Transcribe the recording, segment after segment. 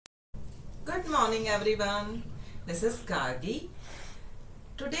Good morning everyone. This is Gargi.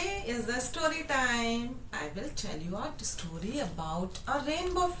 Today is the story time. I will tell you a story about a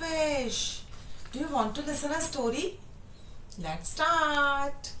rainbow fish. Do you want to listen a story? Let's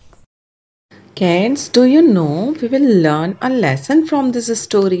start. Kids, do you know we will learn a lesson from this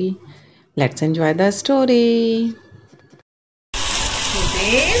story? Let's enjoy the story.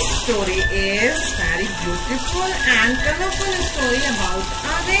 Today's story is very beautiful and colorful story about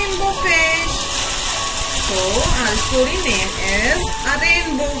a rainbow fish. So our story name is A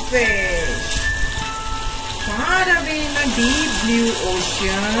Rainbow Fish. Far away in a deep blue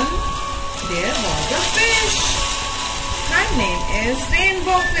ocean, there was a fish. Her name is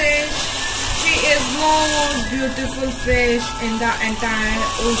Rainbow Fish. She is most beautiful fish in the entire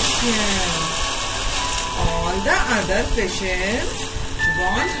ocean. All the other fishes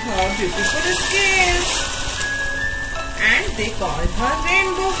want her beautiful scales and they called her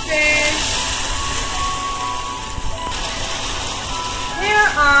Rainbow Fish. Here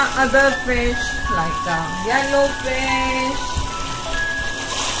are other fish like the yellow fish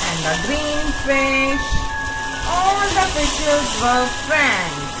and the green fish. All the fishes were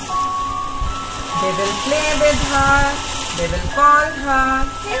friends. They will play with her. They will call her,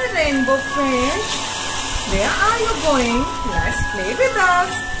 "Hey Rainbow Fish, where are you going? Let's play with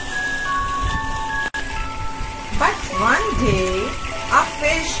us." But one day, a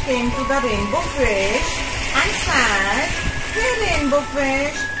fish came to the Rainbow Fish and said, "Hey Rainbow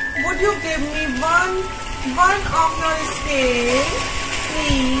Fish, would you give me one of your scales,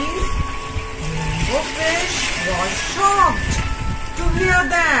 please?" Rainbow Fish was shocked to hear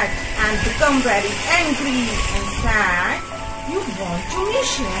that and become very angry and said, "You want me to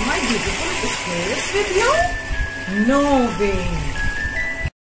share my beautiful scales with you? No way.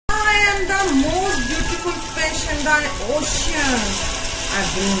 I am the most beautiful fish in the ocean. I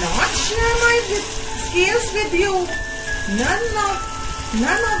will not share my scales with you.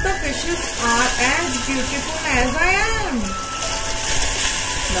 None of the fishes are as beautiful as I am."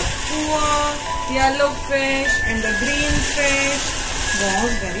 The poor yellow fish and the green fish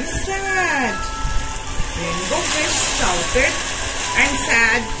was very sad. Rainbow Fish shouted and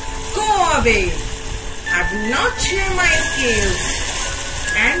said, "Go away. I will not share my scales."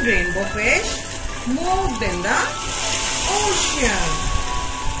 And Rainbow Fish moved in the ocean.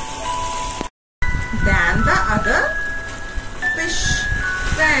 Then the other fish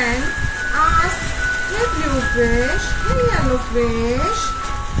friend asked, "Hey blue fish, hey yellow fish,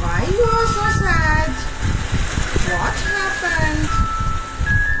 why you are so sad? What happened?"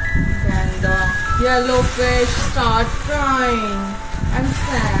 Then the yellow fish started crying and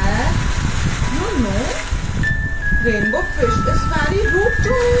said, "You know, Rainbow Fish is very rude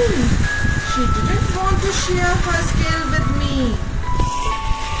to me. She didn't want to share her scale with me."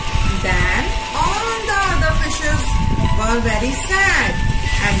 Then all the other fishes were very sad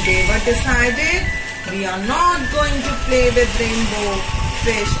and they were decided, "We are not going to play with Rainbow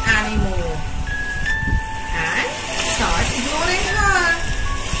Fish anymore," and start ignoring her.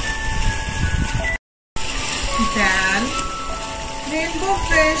 Then Rainbow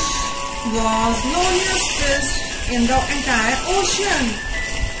Fish was loneliest fish in the entire ocean.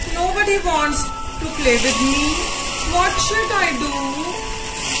 "Nobody wants to play with me. What should I do?"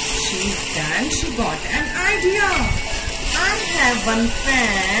 Then she got an idea. "I have one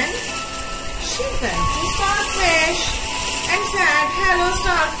friend." She went to Starfish and said, "Hello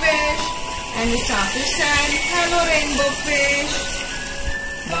Starfish." And Starfish said, "Hello Rainbow Fish.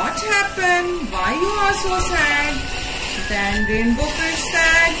 What happened? Why you are so sad?" Then Rainbow Fish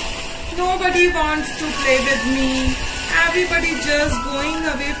said, "Nobody wants to play with me. Everybody just going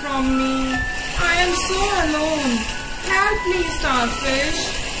away from me. I am so alone. Help me, Starfish.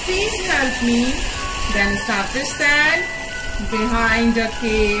 Please help me." Then Starfish said, "Behind a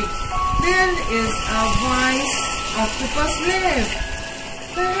cave, there is a wise octopus live.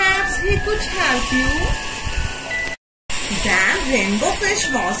 Perhaps he could help you." Then Rainbow Fish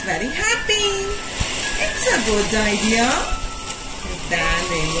was very happy. "It's a good idea." Then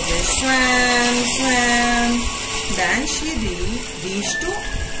Rainbow Fish swam. Then she reached to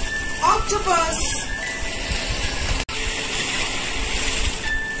Octopus.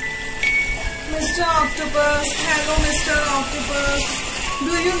 "Mr. Octopus, hello Mr. Octopus.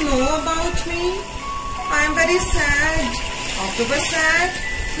 Do you know about me? I am very sad." Octopus said,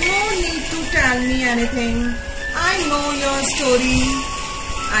 "No need to tell me anything. I know your story.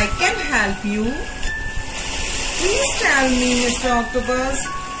 I can help you. Please tell me, Mr. Octopus,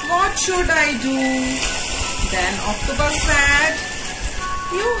 what should I do?" Then Octopus said,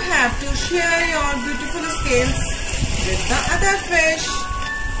 "You have to share your beautiful scales with the other fish.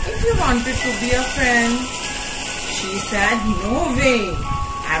 if you wanted to be a friend. She said, no way,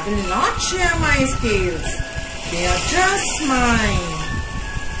 I will not share my scales. They are just mine.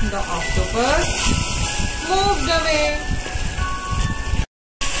 The octopus moved away.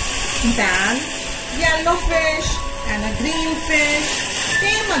 Then yellow fish and a green fish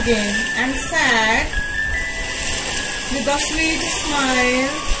came again and said with a sweet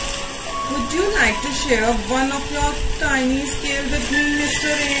smile, would you like to share one of your tiny scales with me,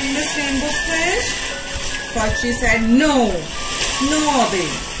 Miss Rainbow Fish? But she said, no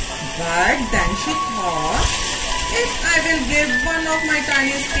way. But then she thought, if I will give one of my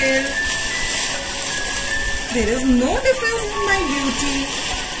tiny scale, there is no difference in my beauty.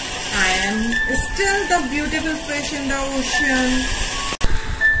 I am still the beautiful fish in the ocean.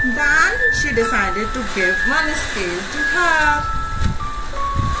 Then she decided to give one scale to her.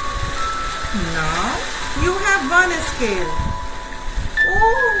 Now you have one scale.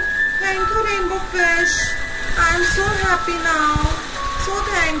 Oh, thank you, Rainbow Fish. I am so happy now. So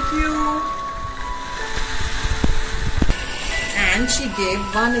thank you. And she gave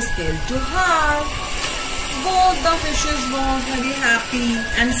one scale to her. Both the fishes were very happy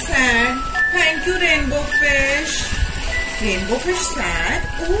and said, thank you, Rainbow Fish. Rainbow Fish said,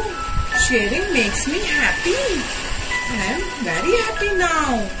 oh, sharing makes me happy. I am very happy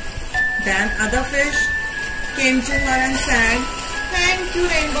now. Then other fish came to her and said, thank you,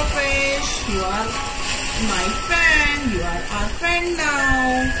 Rainbow Fish. You are my friend. You are our friend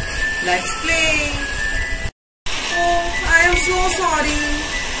now. Let's play. Oh, I am so sorry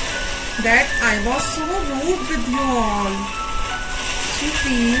that I was so rude with you all. You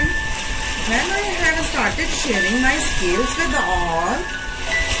feel, when I have started sharing my scales with all,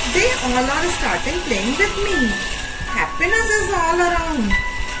 they all are starting playing with me. Happiness is all around.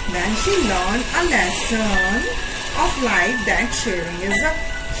 Then she learned a lesson of life that sharing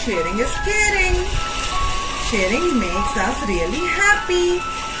is caring. Sharing makes us really happy.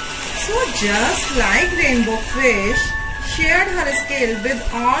 So just like Rainbow Fish shared her scale with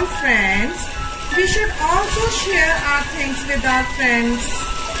all friends, we should also share our things with our friends.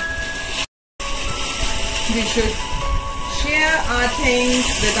 We should share our things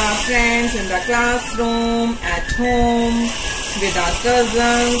with our friends in the classroom, at home, with our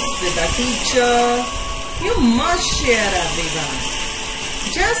cousins, with the teacher. You must share everyone.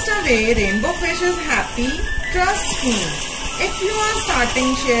 Just a way Rainbow Fish is happy, trust me. If you are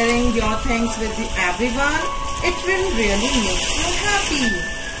starting sharing your things with everyone, it will really make you happy.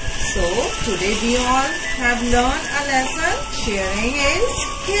 So today we all have learned a lesson. Sharing is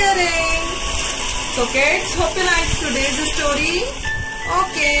caring. So kids, hope you liked today's story.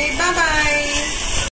 Okay, bye-bye.